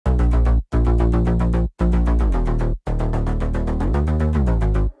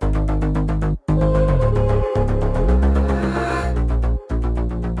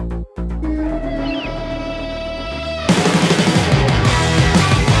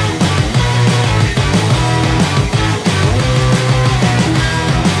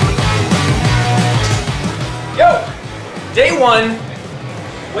one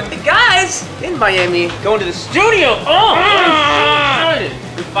with the guys in Miami going to the studio. Oh,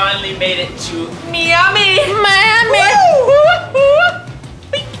 we finally made it to Miami.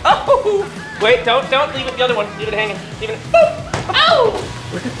 Oh, wait, don't leave it. The other one, leave it hanging. Leave it. Oh!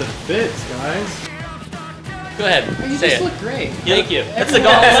 Look at the fits, guys. Go ahead, You say just it. look great. Thank you. That's the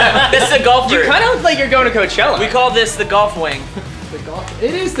golf. That's the golfer. You kind of look like you're going to Coachella. We call this the golf wing. The golf.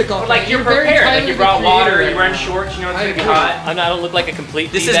 It is the golf. Like you're very prepared. Like Tyler, you the brought water. creator You're right wearing now. shorts. You know it's I gonna be agree. hot. I don't look like a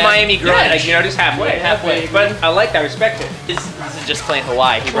complete. This is D-bag. Miami grunge. Yeah, You know, just halfway. halfway. But I like that. I respect it. This is just plain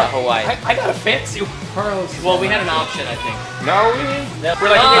Hawaii. He brought Hawaii. I got a fancy. Carlos. Well, we had an option, I think. No, we're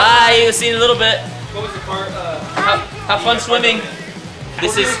like. Hi, you've seen a little bit. What was the part? Have fun swimming.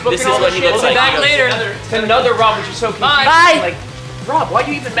 This is what he looks We'll like. be back later. Another Rob, which is so confusing. Bye. Like, Rob, why are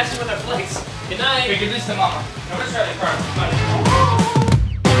you even messing with our flights? Good night. We give this to Mama. No, let's try the car.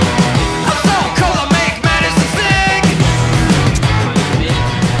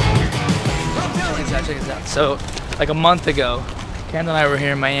 Check this out. So, like a month ago, Kendall and I were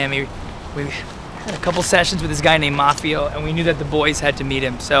here in Miami. We had a couple sessions with this guy named Mafio, and we knew that the boys had to meet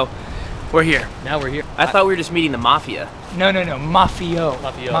him. So, we're here. Now we're here. I thought we were just meeting the mafia. No, Mafio.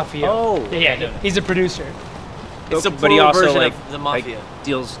 Mafio. Oh. Yeah, he's a producer. It's a But he also version like of the mafia.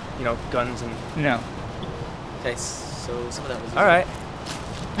 deals, you know, guns and. No. Okay, so some of that was. All right.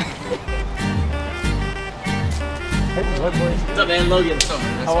 What's up, man? Logan.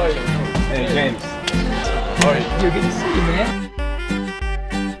 How are you? Hey, James. You're good to see you, man.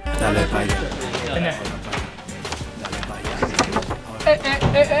 Dale pa' allá.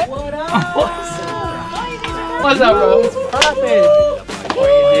 What up? What's up, bro?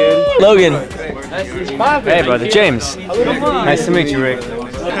 Logan. Hey, brother, James. Nice to meet you, Rick.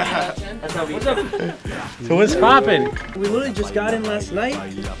 So what's poppin'? We literally just got in last night.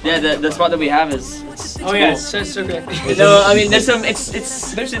 Yeah, the spot that we have is. Oh yeah, it's so good. No, I mean there's some. There's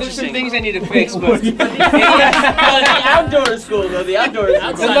There's some things I need to fix, but the outdoor is cool though. The outdoor.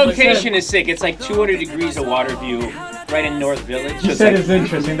 the location is sick. It's like 200 degrees of water view, right in North Village. You So said it's it's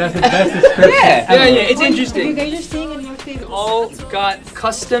interesting. That's the best description. Yeah. It's interesting. You guys are staying in your thing. All got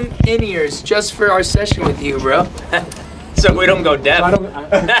custom in-ears just for our session with you, bro. so we don't go deaf. I don't,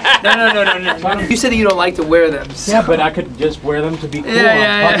 No. You said that you don't like to wear them. So. yeah, but I could just wear them to be cool.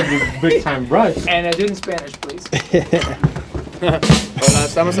 Yeah. I'm talking big time brush. And do it in Spanish, please.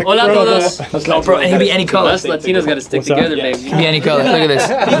 Hola todos. No, bro, it can be any color. Us Latinos gotta stick together, baby. It can be any color. Look at this.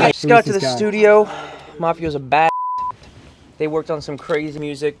 Just got to the studio. Mafio's a bad. They worked on some crazy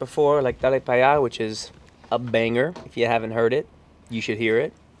music before, like Dale Pa' Allá, which is a banger. If you haven't heard it, you should hear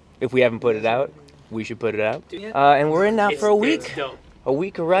it. If we haven't put it out, we should put it out. And we're in now for a week. A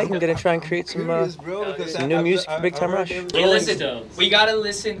week of writing. I'm gonna try and create some new music for Big Time Rush. Hey, listen, we gotta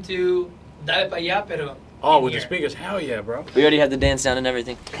listen to Dale Pa' Allá, pero. Oh, with the speakers, hell yeah, bro. We already have the dance down and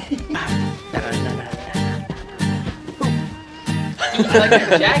everything. I like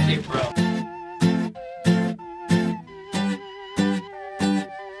your jacket, bro.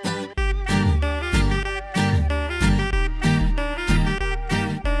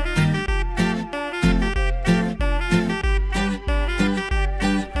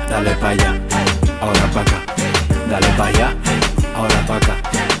 Dale pa' allá, ahora pa' acá. Dale pa' allá, ahora pa' acá.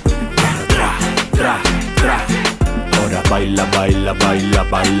 Tra, tra, tra. Ahora baila, baila, baila,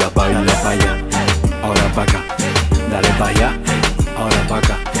 baila, baila pa' allá. Ahora pa' acá. Dale pa' allá, ahora pa'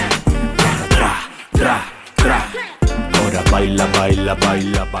 acá. Tra, tra, tra. Ahora baila, baila,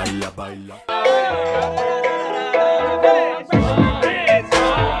 baila, baila, baila.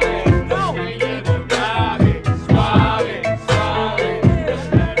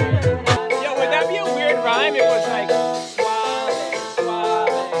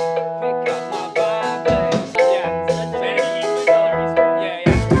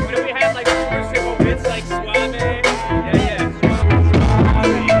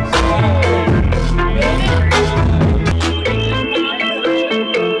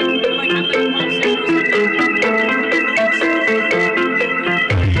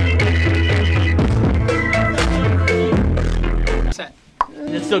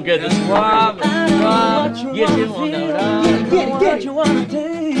 It's so good. This Suave. Get him on What you wanna do,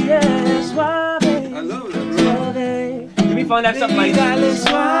 yeah, suave. It'd be fun to have something like Dale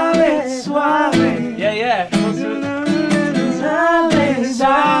suave, suave. yeah. Suave,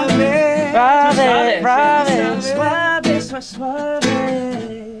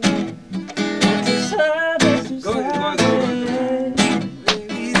 suave.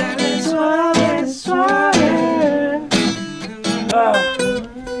 Suave, suave, suave.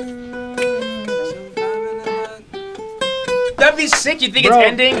 That'd be sick. You think Bro, it's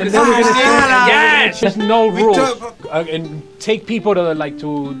ending? and then we're gonna Yes. There's no rules. and take people to like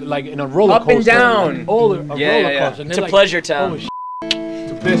in a roller Up coaster. and down. Like, roller coaster. And To they're like, Pleasure Town. "Oh, shit."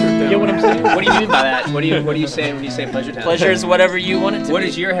 To Pleasure Town. You get what I'm saying? What do you mean by that? What are you saying when you say pleasure town? Pleasure is whatever you want it to What be.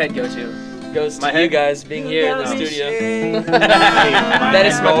 does your head go to? Goes to My you head? guys being here in the studio. That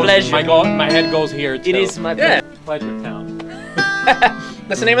is my pleasure. My head goes here too. It is my Yeah. pleasure. Pleasure Town.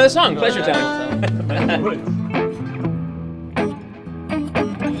 That's the name of the song, Pleasure Town.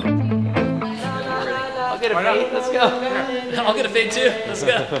 I'll get a fade. Let's go. I'll get a fade too. Let's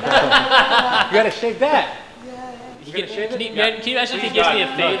go. You gotta shake that. Can you imagine if he gives me a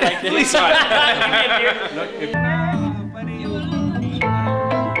fade like this?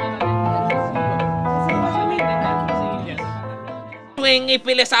 Swing y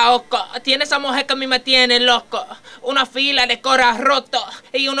pile saoco. Tiene esa mujer que a mí me tiene loco. Una fila de coras roto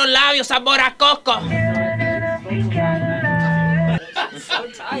y unos labios sabor a coco.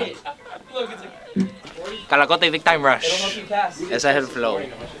 Calacote y Big Time Rush. Ese es el flow.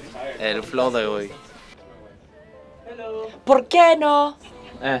 El flow de hoy. ¿Por qué no?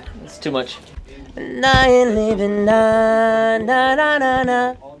 It's too much. And I ain't leaving, na na na na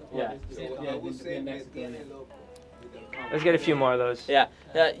na. Let's get a few more of those. Yeah.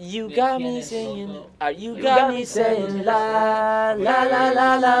 You got me singing, you got me saying la la la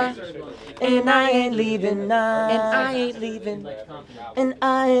la la. And I ain't leaving, na. And I ain't leaving, and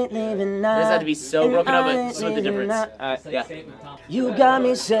I ain't leaving, na. It doesn't have to be so And broken up, I but ain't split the leaving, difference. na. Yeah. You got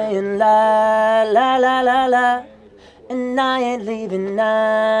me saying la la la la la. And I ain't leaving,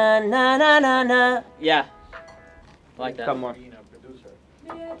 na na na na na. Yeah. I like that. Couple more.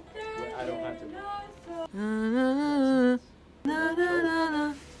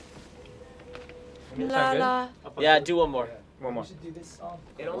 La la. Yeah, do one more. One more.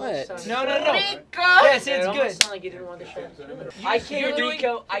 What? No. Yes, it's good. Like you didn't want the show. I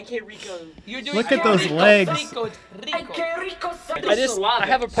can't Rico. You're doing Look at those legs. Rico. I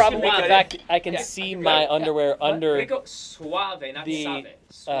have a problem with the fact I can see my underwear under Rico Suave, not the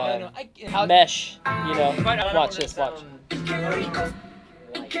Save. mesh. You know. Watch this. Watch.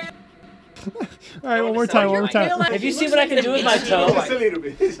 All right, one more time. Have you seen what I can do with my toe?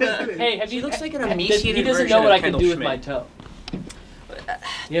 Hey, have you? Looks like an He emaciated doesn't version know what of I can Kendall do with Schmidt. my toe.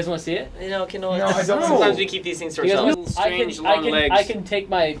 You guys want to see it? I don't know. Sometimes we keep these things to You guys ourselves. want- I can take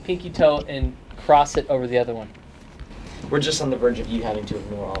my pinky toe and cross it over the other one. We're just on the verge of you having to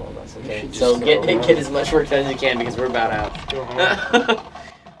ignore all of us, okay? So get as much work done as you can because we're about out.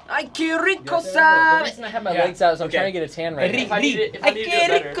 Ay, qué rico The sabe. reason I have my legs out is I'm trying to get a tan right now. Ay, qué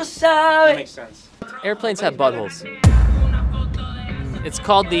rico sabe. Makes sense. Airplanes have buttholes. It's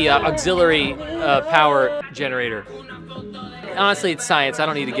called the auxiliary power generator. Honestly, it's science. I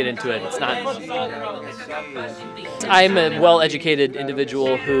don't need to get into it. It's not. I'm a well-educated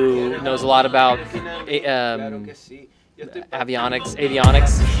individual who knows a lot about avionics,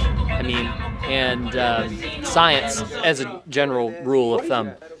 I mean, and science as a general rule of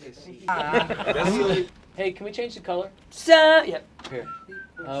thumb. Hey, can we change the color? Yeah.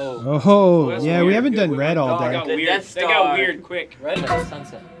 Oh. Oh, yeah, we haven't done red all That got day. weird. That got weird quick. Red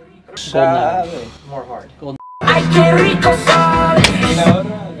sunset. More hard. Ay, qué rico sabe.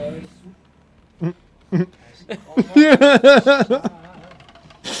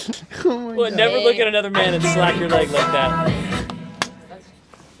 Well, never look at another man and slack your leg like that.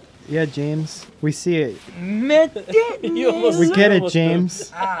 Yeah, James, we see it. You almost, We get it, almost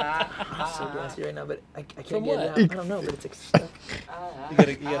James. I'm so gassy right now, but I can't From get what? it out. I don't know, but it's stuck.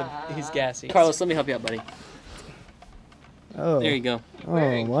 he's gassy. Carlos, let me help you out, buddy. Oh. There you go.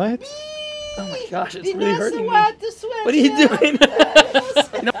 Oh, what? Oh my gosh, it's really hurting me. What are you doing?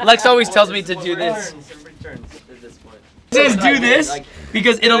 Lex always tells me to do this. It says do this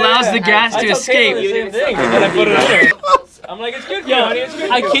because it allows the gas to escape. And I put it under. I'm like, it's good, honey. It's good.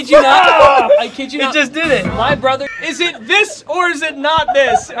 I kid you not. I kid you It not. just did it. My brother. Is it this or is it not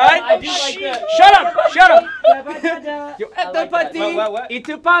this? All right? I do like that. Shut up! Shut up! Yo esto pa ti y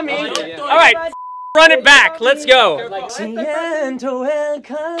tú pa mí. All right, run it back. Let's go. Siento el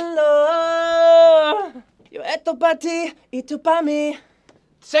calor. Yo esto pa ti y tú pa mí.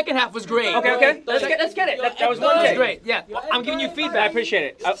 Second half was great. Okay. Let's get it. That was one That was take. great. Yeah, I'm giving you I feedback. appreciate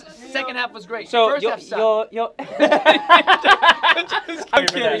it. Second half was great. So First half sucked. I'm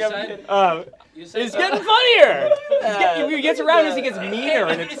kidding. It's getting funnier. He gets around as he gets meaner,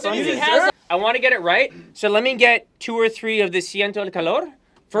 and it's funny. I want to get it right, so let me get 2 or 3 of the Siento el Calor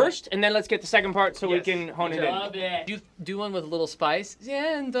first, and then let's get the second part so we can hone it in. You do one with a little spice.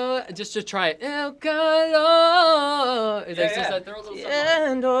 Just to try it. El calor. It's like, just like, throw a little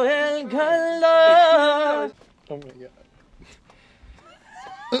something on. Siento el calor. Oh my god.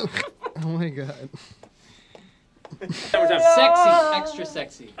 Oh my god. Sexy, extra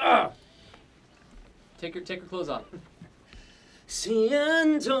sexy. Take her clothes off.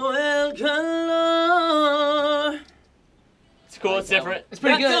 Siento el calor. It's cool. It's different. It's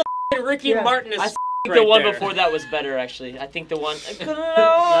pretty good. Ricky Martin is. I think the one before that was better, actually. I think the one.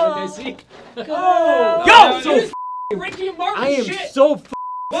 Yo! So Ricky Martin. I am so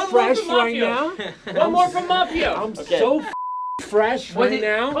fresh right now. One more from Mafia. I'm so fresh right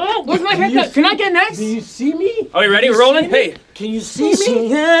now. Oh, where's my haircut? Can I get next? Do you see me? Are you ready? We're rolling. Hey. Can you see me?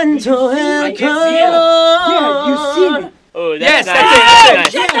 Siento el I can't calor. Yeah, you see me. Oh, Yes, that's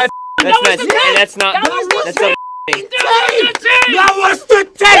that's nice. it. That's nice. Hey, that's not. That's a. That was the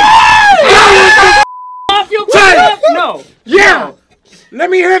tape! No. Yeah! Let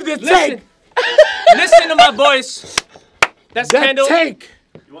me hear the tape! Listen to my voice. That's That Kendall. take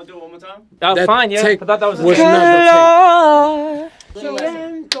You want to do it one more time? Oh, That fine, yeah. I take thought that was was the not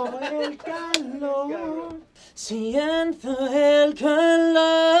Siento el calor. Siento el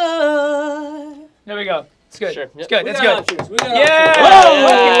calor. There we go. It's good. Sure. It's good. It's good.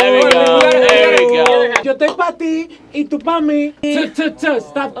 Yeah. There we go. There we go. Yo estoy pa' ti y tú pa' mí.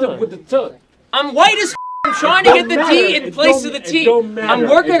 Stop with the tuh. I'm white as I'm trying to get the T in place of the T. I'm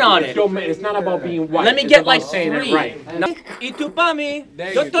working on it. It's not about being white. Let me It's get about like saying 3. it right. Y tu pa' mí.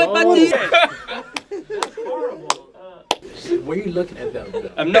 There Yo you estoy go. pa' ti. Why are you looking at them?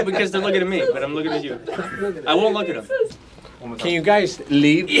 I'm not because they're looking at me, but I'm looking at you. I won't look at them. Can you guys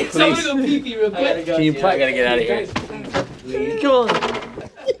leave, please? I'm gonna go pee-pee real quick. Can you I gotta get out of here. Come on.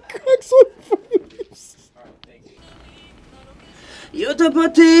 Yo estoy pa'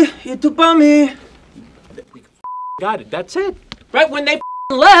 ti y tú pa' mí. Got it. That's it. Right when they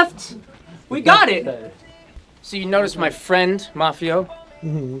left, we got it. So you notice my friend Mafio,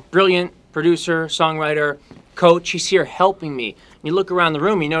 brilliant producer, songwriter, coach. He's here helping me. You look around the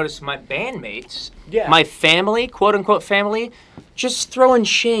room, you notice my bandmates, my family, quote unquote family, just throwing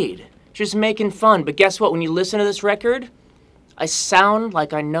shade, just making fun. But guess what? When you listen to this record, I sound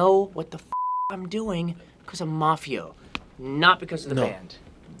like I know what the I'm doing because of Mafio, not because of the band.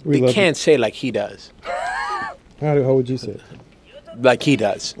 We can't say like he does. How would you say it? Like he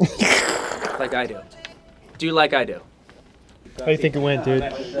does. Like I do. Do like I do. How do you think it went, dude?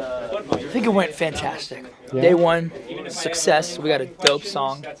 I think it went fantastic. Yeah. Day 1, success. We got a dope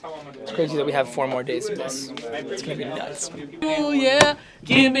song. It's crazy that we have 4 more days of this. It's gonna be nuts. Oh yeah,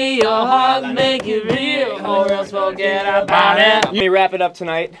 give me your heart, make it real, or else forget about it. Let me wrap it up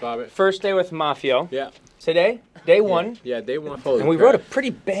tonight. First day with Mafio. Yeah. Today, day 1. Yeah, they want. And we wrote a pretty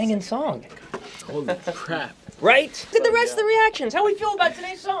banging song. Holy crap. Right? Look at the rest of the reactions. How we feel about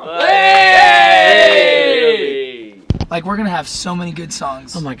today's song? Hey! Like, we're gonna have so many good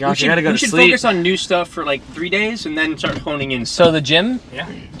songs. Oh my We gosh, I gotta go we to should sleep. focus on new stuff for like 3 days and then start honing in. So the gym?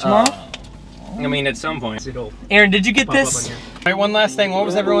 Tomorrow? I mean, at some point. Aaron, did you get this? All right, one last thing. What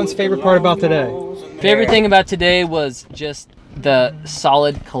was everyone's favorite part about today? Favorite thing about today was just the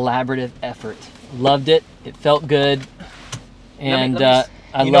solid collaborative effort. Loved it. It felt good. And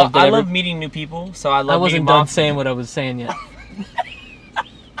I loved it. I love meeting new people, so I love I wasn't meeting done saying what I was saying yet.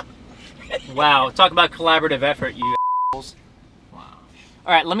 Wow, talk about collaborative effort, you assholes. Wow.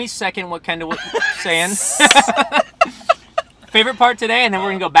 All right, let me second what Kendall was saying. Favorite part today, and then we're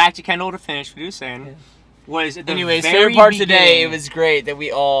gonna go back to Kendall to finish what he was saying. Was at the Anyways, very favorite part today, beginning- it was great that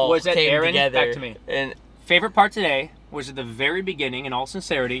we all Was that came Aaron? together. Back to me. And Favorite part today was at the very beginning, in all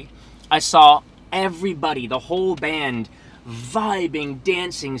sincerity, I saw everybody, the whole band, vibing,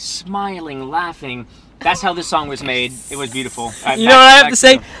 dancing, smiling, laughing. That's how this song was made. It was beautiful. All right, you know what I have back to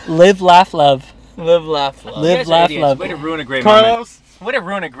say? Live, laugh, love. Live, laugh, love. You Live, guys are laugh, idiots. love. Way to ruin a great Carlos. moment. Way to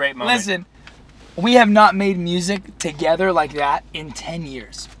ruin a great moment. Listen, we have not made music together like that in 10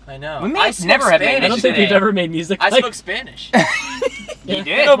 years. I know. We may never have made I don't music think we've today. ever made music. I like- spoke Spanish. You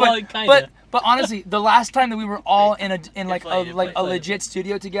did. No, Well, but, kinda. but honestly, the last time that we were all in like Play it. a legit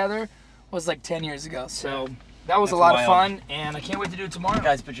studio together was like 10 years ago. So that was That's a lot wild. of fun, and I can't wait to do it tomorrow.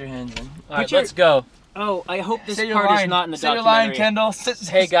 Guys, put your hands in. All right, let's go. Oh, I hope this Say your part line. is not in the Say your documentary. line, Kendall.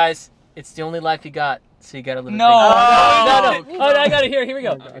 Hey guys, it's the only life you got, so you gotta live it. No. big. Oh. No. Oh, I got it. Here we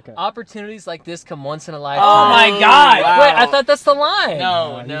go. Okay. Opportunities like this come once in a lifetime. Oh my God! Wow. Wait, I thought that's the line.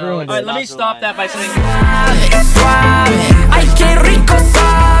 No, you no. ruined All right, it. let me stop that by saying. Ay, qué rico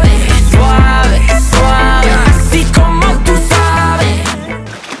sabe, suave, suave, así como tú sabes.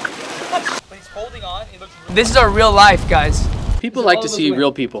 This is our real life, guys. People like to see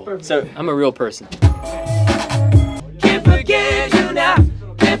real people. So I'm a real person. Can't forget you now.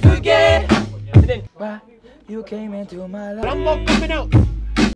 Can't forget. You came into my life. I'm all coming out.